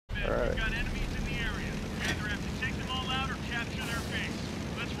right. Got enemies in the area. We either have to take them all out or capture their base.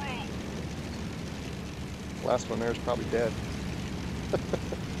 Let's roll. Last one there is probably dead.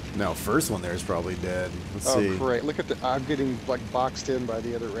 No, first one there is probably dead. Let's Oh, see. great. Look at the... I'm getting, like, boxed in by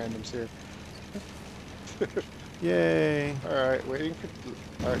the other randoms here. Yay. Alright, waiting for...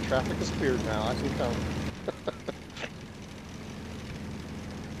 Alright, traffic is cleared now. I can come.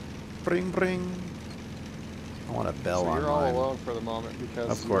 Bring, bring. I want a bell So on you're all mine. alone for the moment because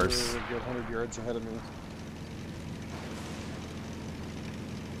Of course. you're a good 100 yards ahead of me.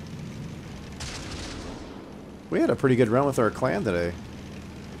 We had a pretty good run with our clan today.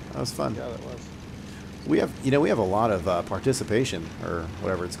 That was fun. Yeah, that was. We have, you know, we have a lot of participation, or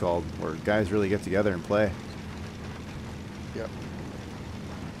whatever it's called, where guys really get together and play. Yep.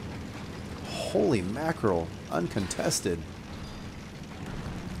 Holy mackerel, uncontested.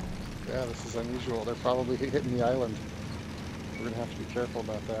 Yeah, this is unusual. They're probably hitting the island. We're going to have to be careful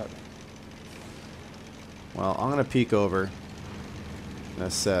about that. Well, I'm going to peek over and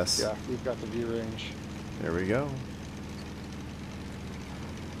assess. Yeah, we've got the view range. There we go.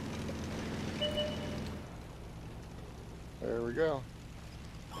 There we go.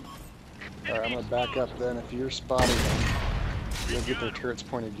 Alright, I'm going to back up then. If you're spotting them, you'll get their turrets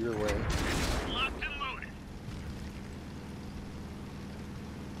pointed your way. Locked and loaded.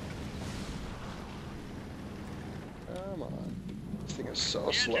 Come on. This thing is so The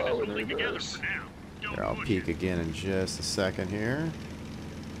engine slow is in holding together reverse. for now. Don't Here, I'll push peek it. again in just a second here.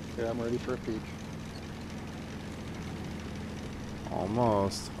 Yeah, I'm ready for a peek.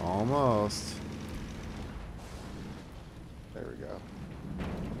 Almost, almost. There we go.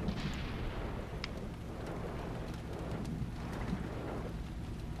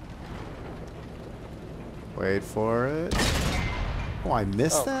 Wait for it. Oh, I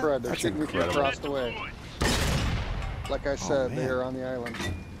missed Oh, that? crud, they're That's shooting me from incredible. across the way. Like I said, they man. are on the island.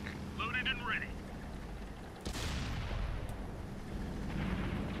 Loaded and ready.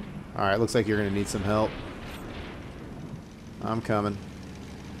 Alright, looks like you're going to need some help. I'm coming.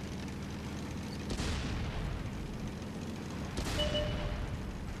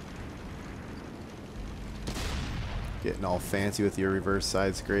 Getting all fancy with your reverse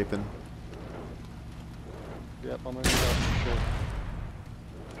side scraping. Yep, I'm gonna do that for sure.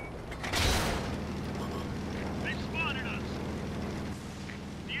 They spotted us.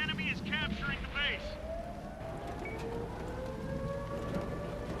 The enemy is capturing the base.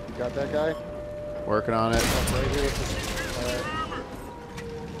 You got that guy? Working on it. Oh, right here. Alright.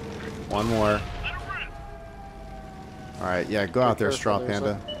 One more. Let it rip. Alright, yeah, go out there, Careful, Straw there's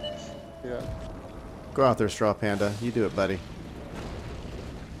Panda. Yeah. Go out there, Straw Panda. You do it, buddy.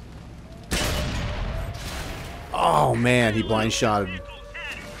 Oh, man, he blind shotted.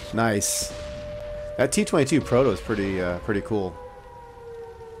 Nice. That T-22 Proto is pretty cool.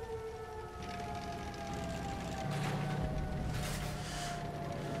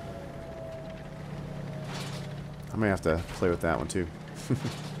 I may have to play with that one, too. I'm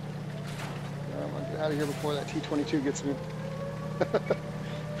gonna get out of here before that T-22 gets me.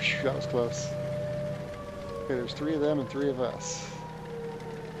 Phew, that was close. Okay, there's 3 of them and 3 of us.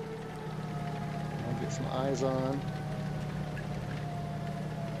 I'll get some eyes on.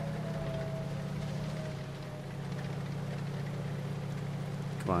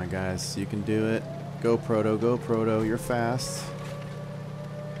 Come on, guys. You can do it. Go, Proto. Go, Proto. You're fast.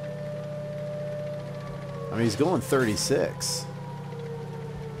 I mean, he's going 36.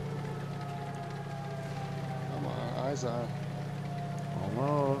 Come on, eyes on.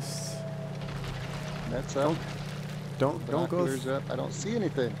 Almost. Nets up. Don't go. Binoculars up. I don't see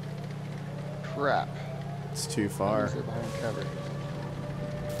anything. Crap. It's too far. They're behind cover.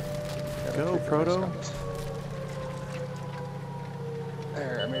 Gotta Go, take a Proto. risk on this.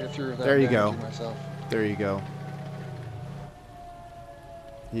 There, I made it through without There you go. damaging myself. There you go.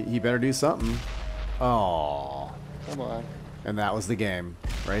 He better do something. Oh. Come on. And that was the game.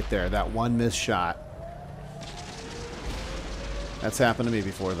 Right there. That one missed shot. That's happened to me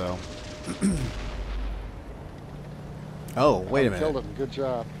before, though. Oh, wait a minute. Killed him. Good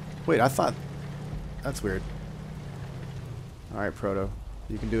job. Wait, I thought... That's weird. Alright, Proto.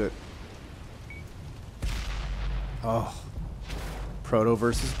 You can do it. Oh. Proto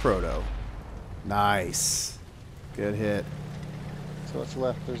versus Proto. Nice. Good hit. So what's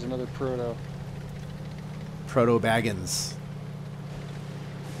left? There's another Proto. Proto Baggins.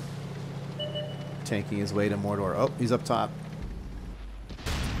 Tanking his way to Mordor. Oh, he's up top.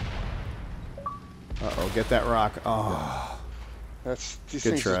 Uh-oh, get that rock. Oh. These Good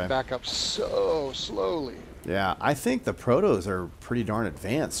things try. just back up so slowly. Yeah, I think the Protos are pretty darn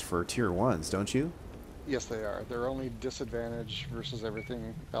advanced for tier 1s, don't you? Yes, they are. Their only disadvantage versus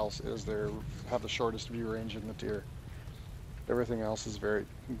everything else is they have the shortest view range in the tier. Everything else is very,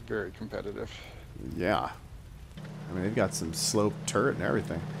 very competitive. Yeah. I mean, they've got some sloped turret and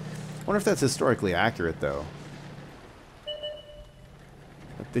everything. I wonder if that's historically accurate, though.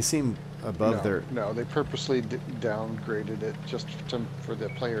 They seem above their... No, they purposely downgraded it just for the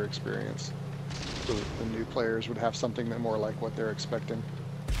player experience. So that the new players would have something that more like what they're expecting.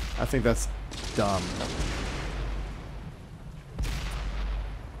 I think that's dumb.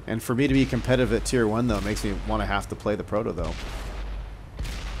 And for me to be competitive at Tier 1, though, it makes me want to have to play the Proto, though.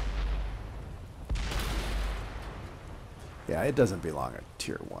 Yeah, it doesn't belong at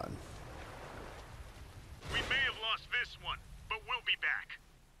Tier 1. We may have lost this one, but we'll be back.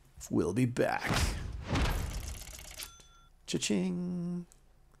 We'll be back. Cha-ching.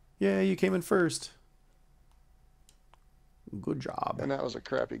 Yeah, you came in first. Good job. And that was a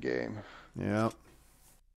crappy game. Yep.